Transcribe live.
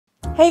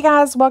Hey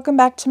guys, welcome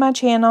back to my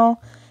channel.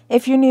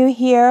 If you're new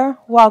here,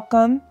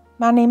 welcome.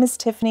 My name is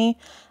Tiffany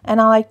and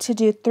I like to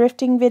do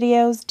thrifting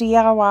videos,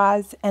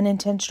 DIYs, and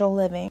intentional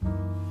living.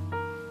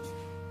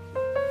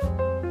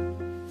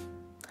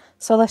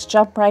 So let's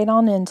jump right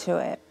on into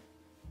it.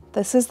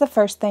 This is the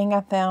first thing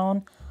I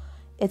found.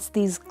 It's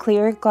these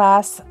clear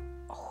glass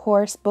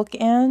horse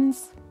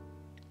bookends.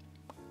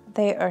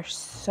 They are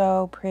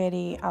so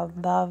pretty. I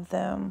love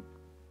them.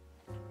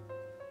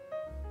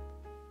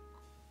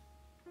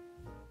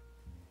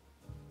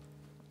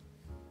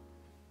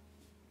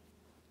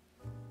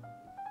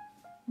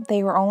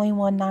 They were only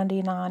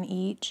 $1.99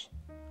 each.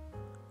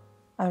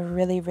 I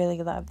really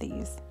love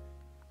these.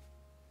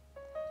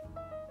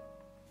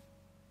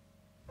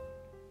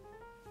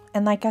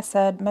 And like I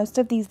said, most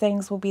of these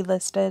things will be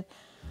listed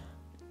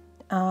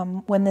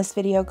when this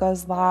video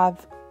goes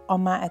live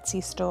on my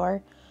Etsy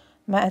store.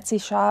 My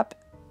Etsy shop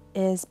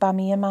is By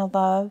Me and My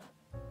Love.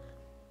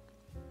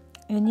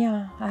 And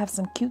yeah, I have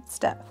some cute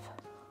stuff.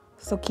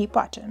 So keep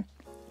watching.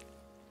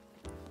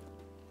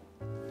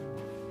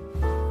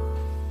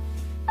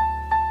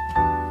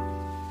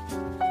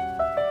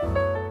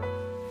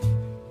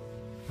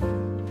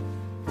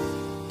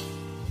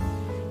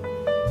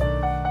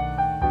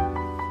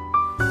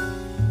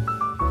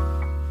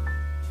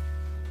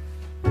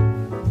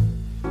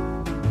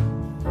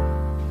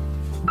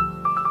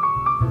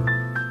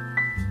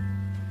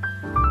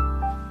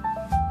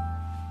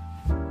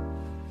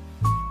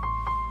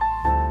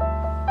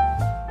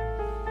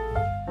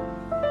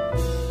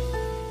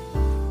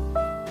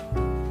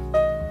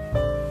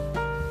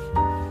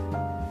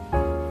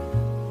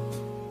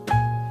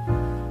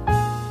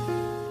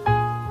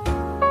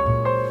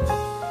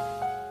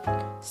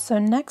 So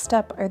next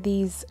up are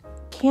these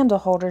candle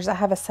holders. I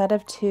have a set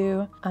of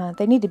two.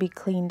 They need to be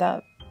cleaned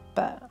up,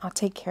 but I'll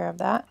take care of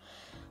that.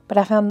 But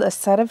I found a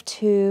set of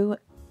two,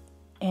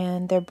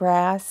 and they're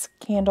brass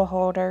candle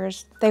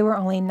holders. They were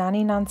only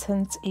 99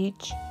 cents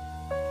each.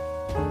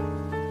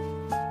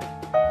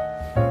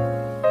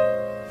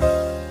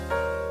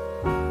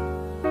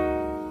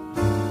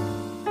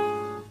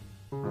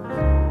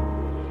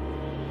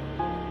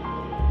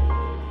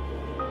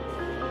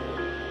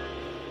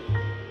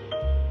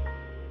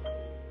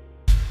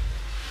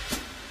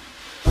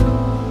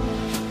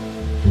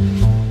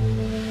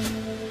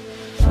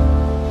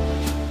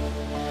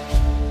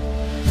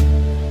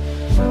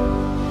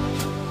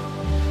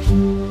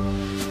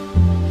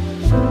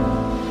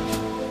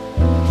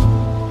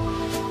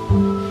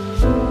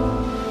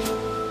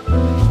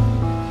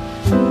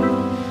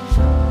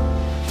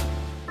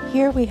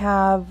 Here we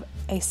have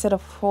a set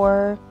of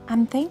four.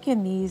 I'm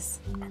thinking these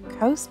are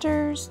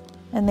coasters,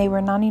 and they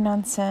were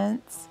 99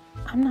 cents.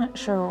 I'm not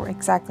sure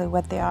exactly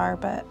what they are,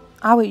 but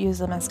I would use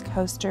them as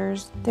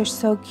coasters. They're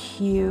so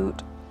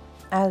cute.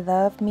 I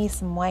love me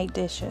some white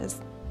dishes,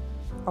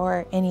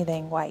 or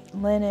anything white,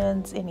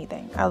 linens,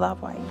 anything. I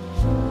love white.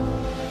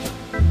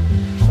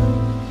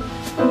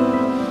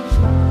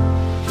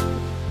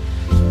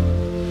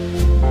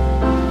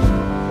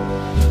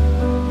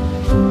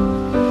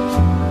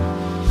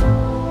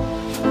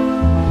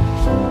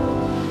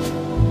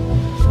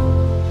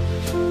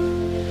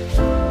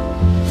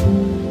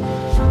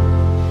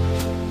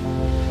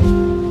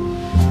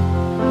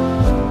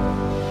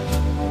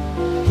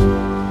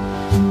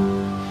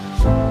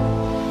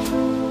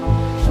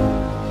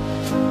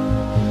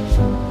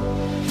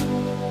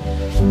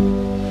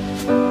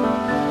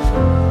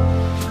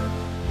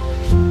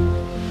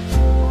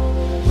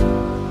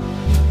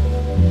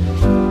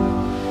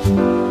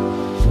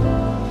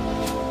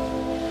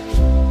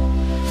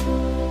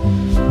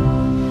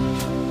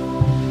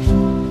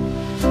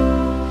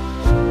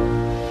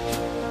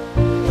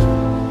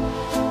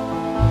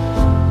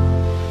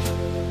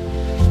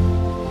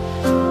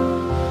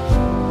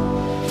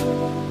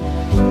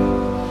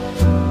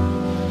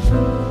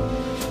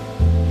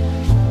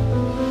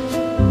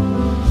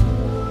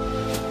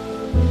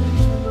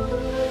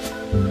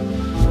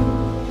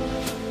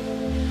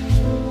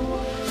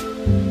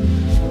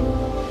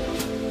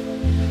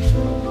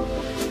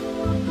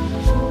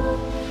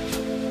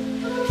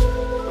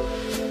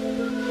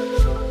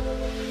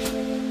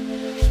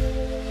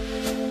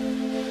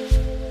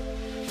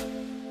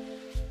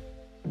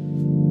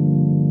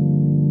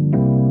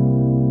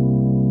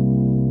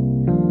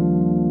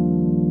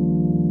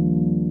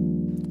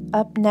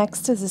 Up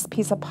next is this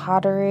piece of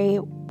pottery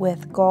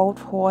with gold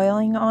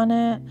foiling on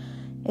it.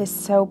 It's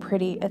so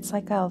pretty. It's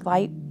like a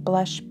light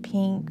blush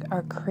pink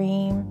or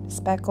cream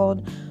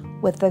speckled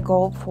with the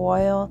gold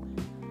foil.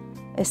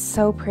 It's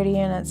so pretty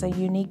and it's a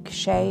unique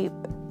shape,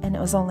 and it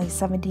was only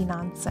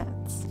 79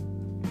 cents.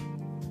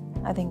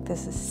 I think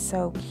this is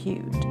so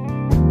cute.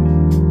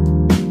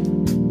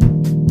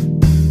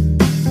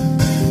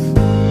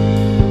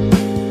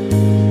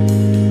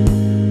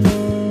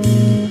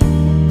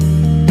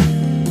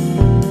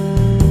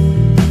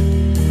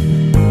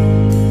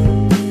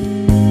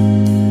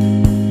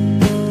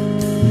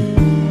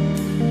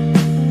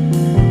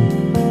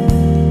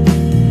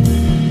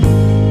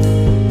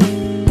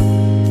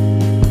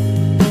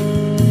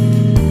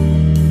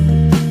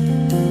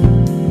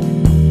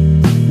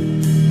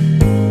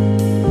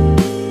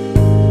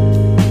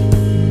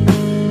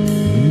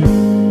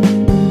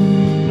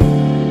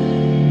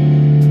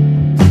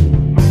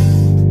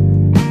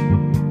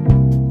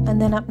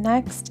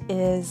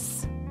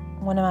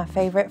 one of my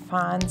favorite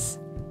finds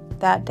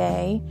that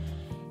day.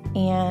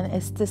 And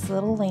it's this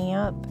little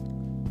lamp,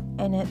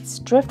 and it's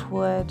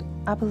driftwood.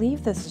 I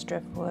believe this is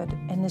driftwood,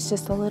 and it's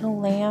just a little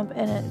lamp,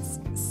 and it's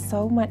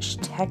so much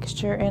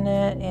texture in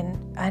it,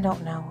 and I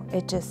don't know,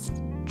 it just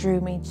drew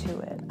me to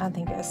it. I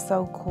think it's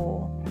so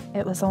cool.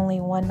 It was only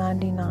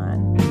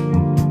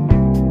 $1.99.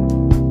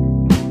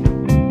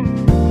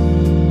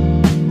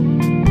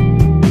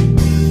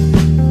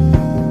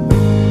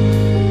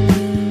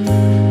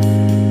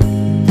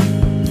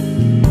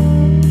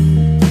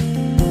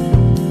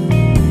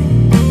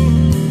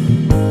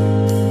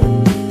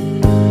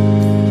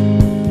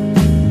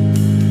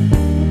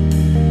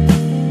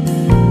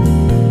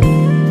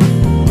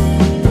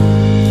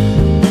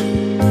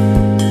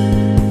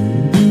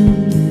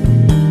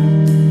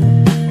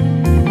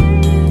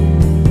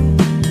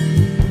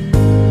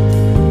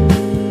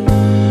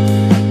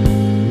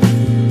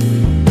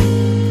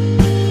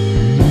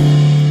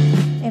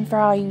 For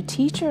all you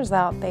teachers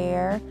out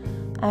there,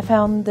 I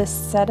found this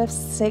set of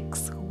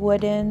 6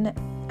 wooden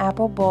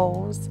apple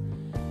bowls,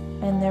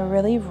 and they're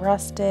really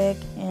rustic,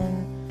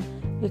 and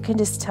you can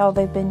just tell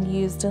they've been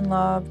used and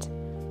loved.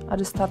 I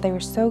just thought they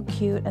were so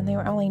cute, and they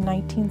were only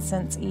 19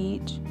 cents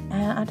each,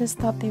 and I just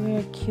thought they were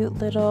a cute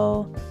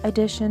little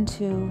addition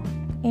to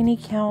any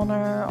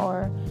counter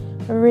or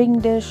a ring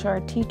dish or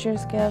a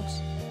teacher's gift.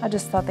 I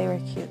just thought they were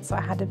cute, so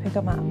I had to pick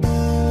them up.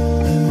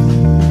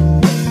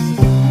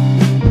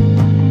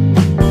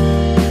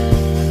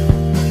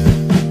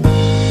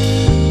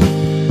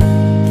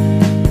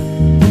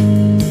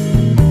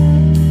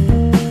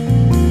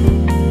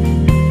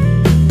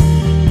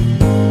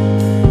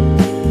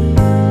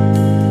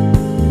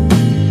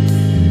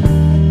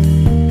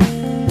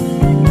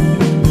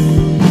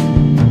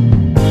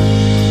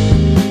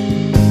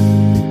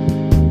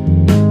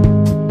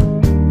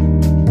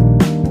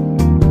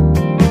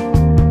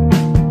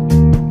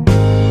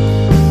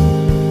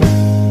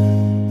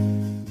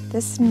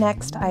 This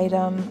next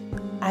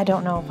item, I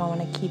don't know if I want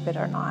to keep it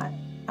or not.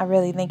 I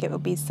really think it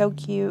would be so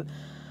cute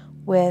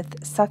with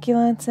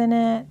succulents in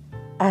it.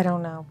 I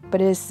don't know, but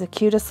it's the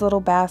cutest little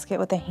basket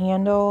with a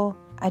handle.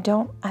 I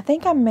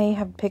think I may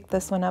have picked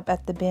this one up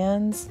at the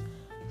bins,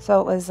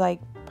 so it was like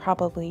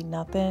probably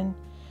nothing.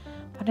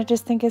 But I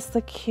just think it's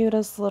the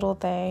cutest little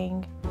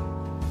thing.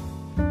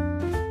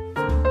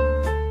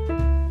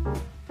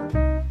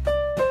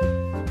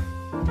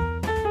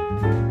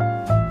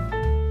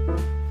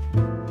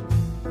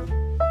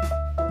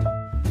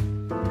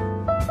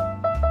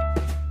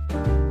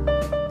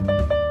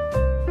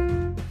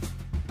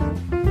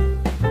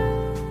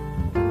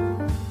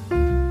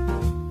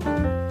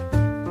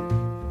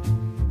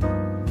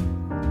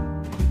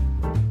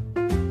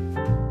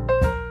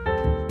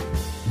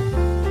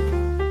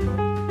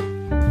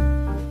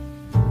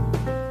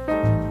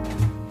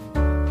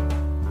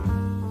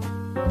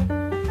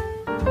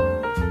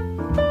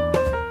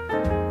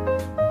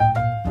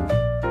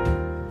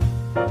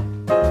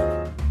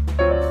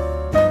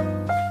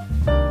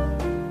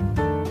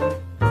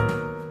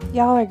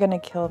 Y'all are gonna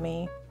kill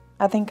me.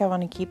 I think I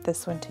want to keep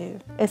this one too.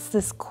 It's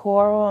this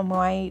coral and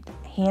white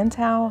hand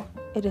towel.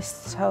 It is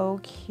so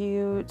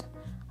cute.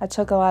 I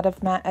took a lot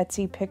of my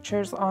Etsy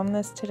pictures on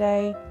this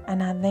today,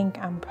 and I think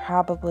I'm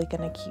probably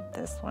gonna keep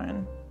this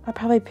one. I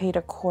probably paid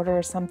 $1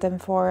 or something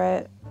for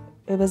it.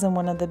 It was in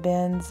one of the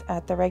bins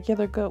at the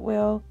regular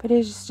Goodwill, but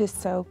it's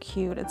just so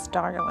cute. It's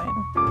darling.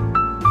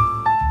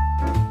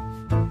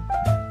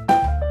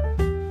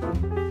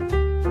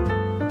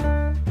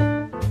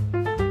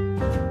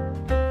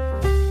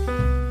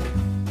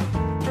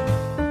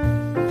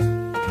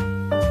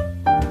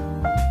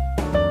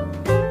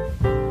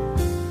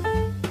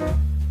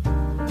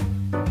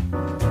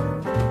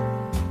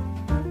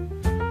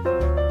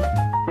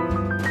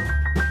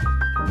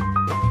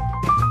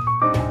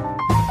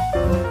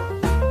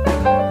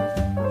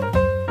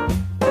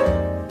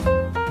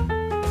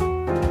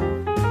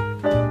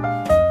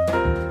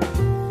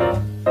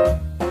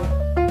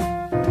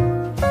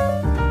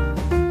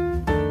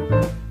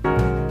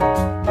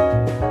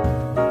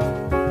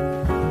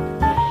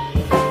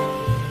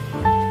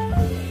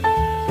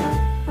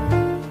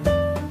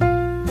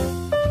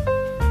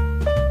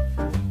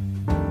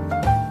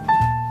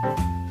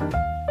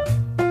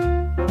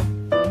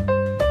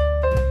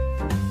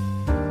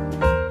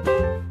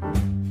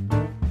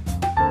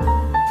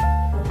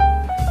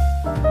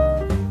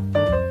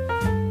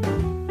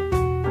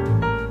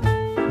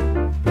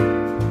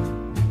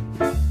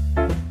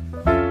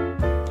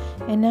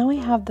 And now we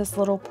have this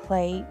little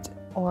plate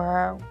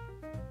or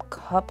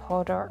cup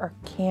holder or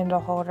candle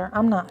holder.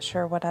 I'm not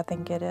sure what I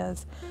think it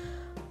is,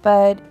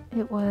 but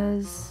it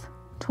was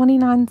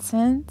 29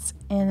 cents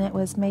and it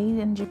was made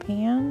in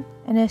Japan.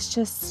 And it's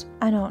just,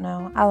 I don't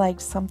know, I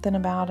liked something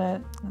about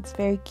it. It's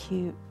very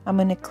cute. I'm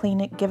gonna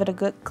clean it, give it a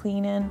good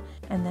cleaning,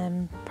 and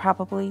then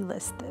probably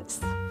list this.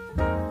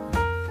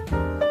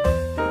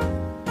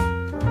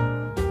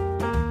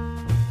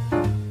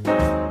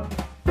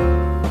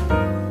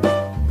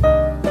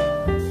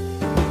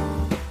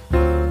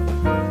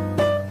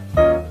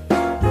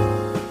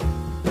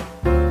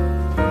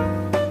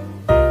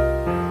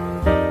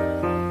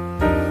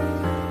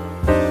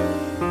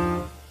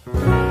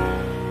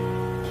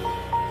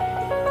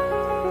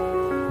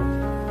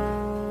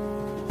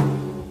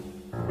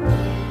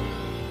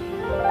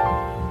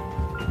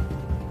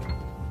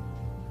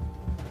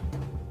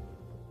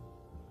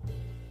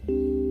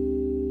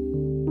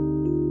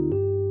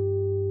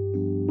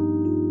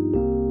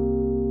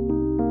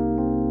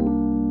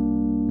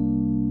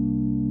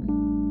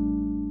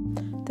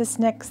 This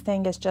next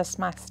thing is just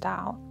my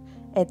style.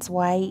 It's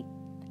white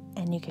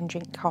and you can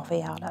drink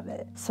coffee out of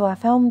it. So I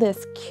found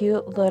this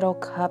cute little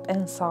cup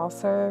and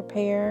saucer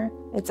pair.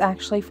 It's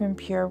actually from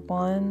Pure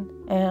One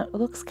and it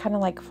looks kind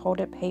of like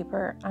folded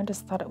paper. I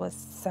just thought it was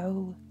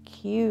so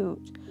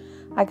cute.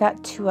 I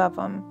got 2 of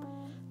them.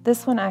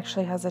 This one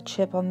actually has a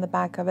chip on the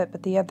back of it,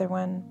 but the other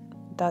one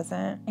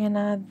doesn't. And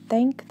I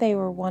think they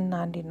were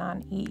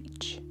 $1.99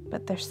 each,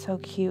 but they're so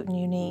cute and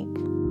unique.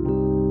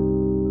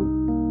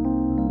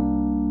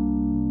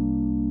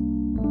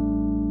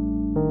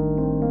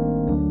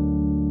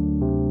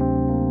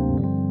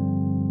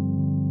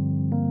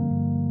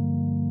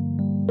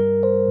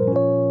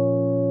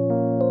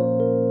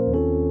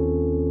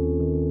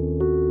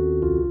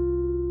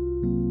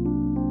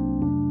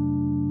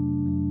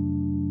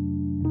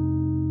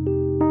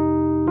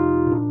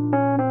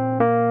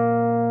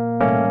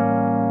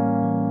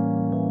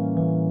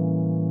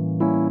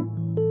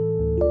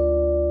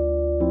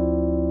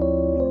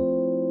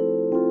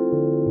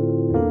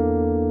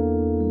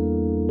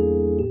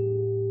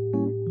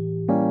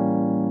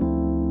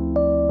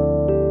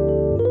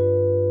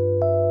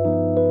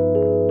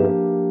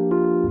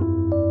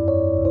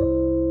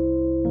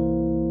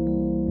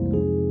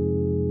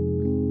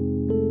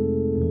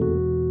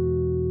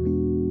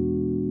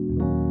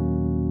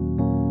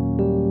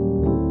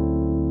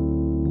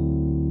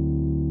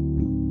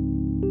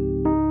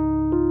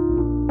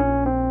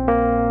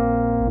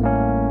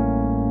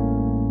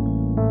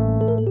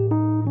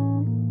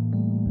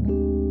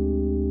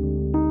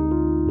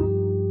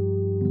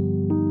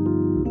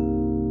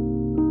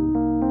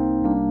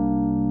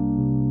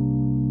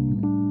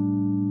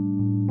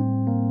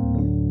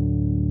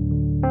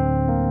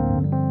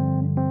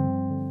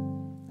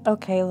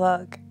 Okay,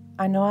 look,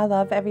 I know I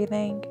love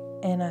everything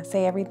and I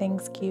say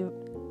everything's cute,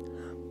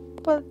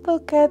 but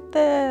look at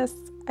this.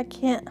 I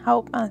can't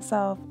help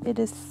myself. It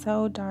is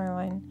so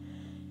darling.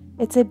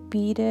 It's a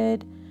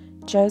beaded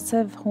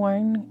Joseph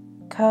Horn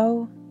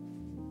Co.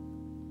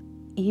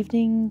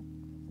 evening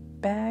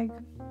bag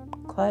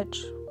clutch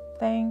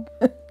thing.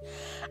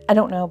 I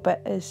don't know,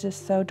 but it's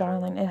just so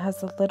darling. It has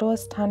the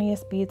littlest,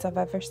 tiniest beads I've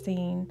ever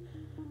seen.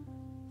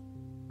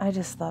 I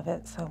just love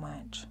it so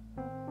much.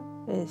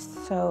 It is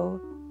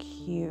so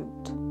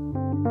cute.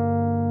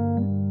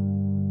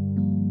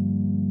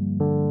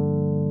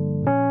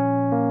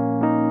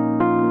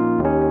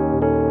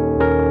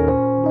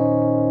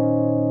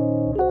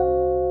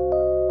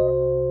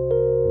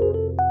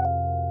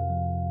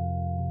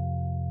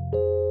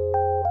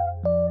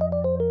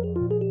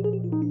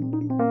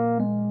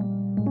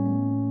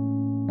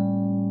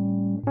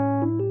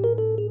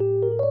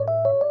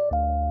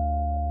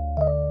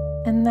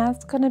 And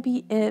that's going to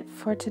be it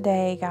for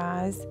today,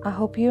 guys. I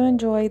hope you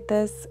enjoyed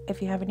this.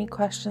 If you have any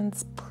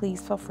questions,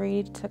 please feel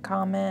free to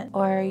comment,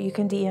 or you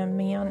can DM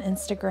me on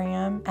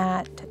Instagram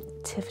at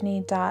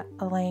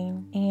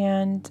tiffany.elaine.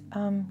 And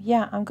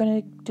yeah, I'm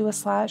going to do a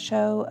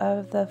slideshow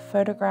of the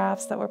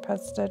photographs that were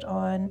posted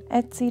on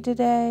Etsy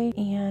today.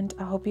 And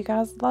I hope you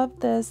guys love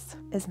this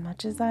as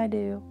much as I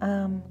do.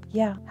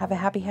 Yeah, have a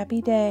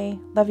happy day.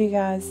 Love you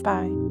guys.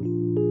 Bye.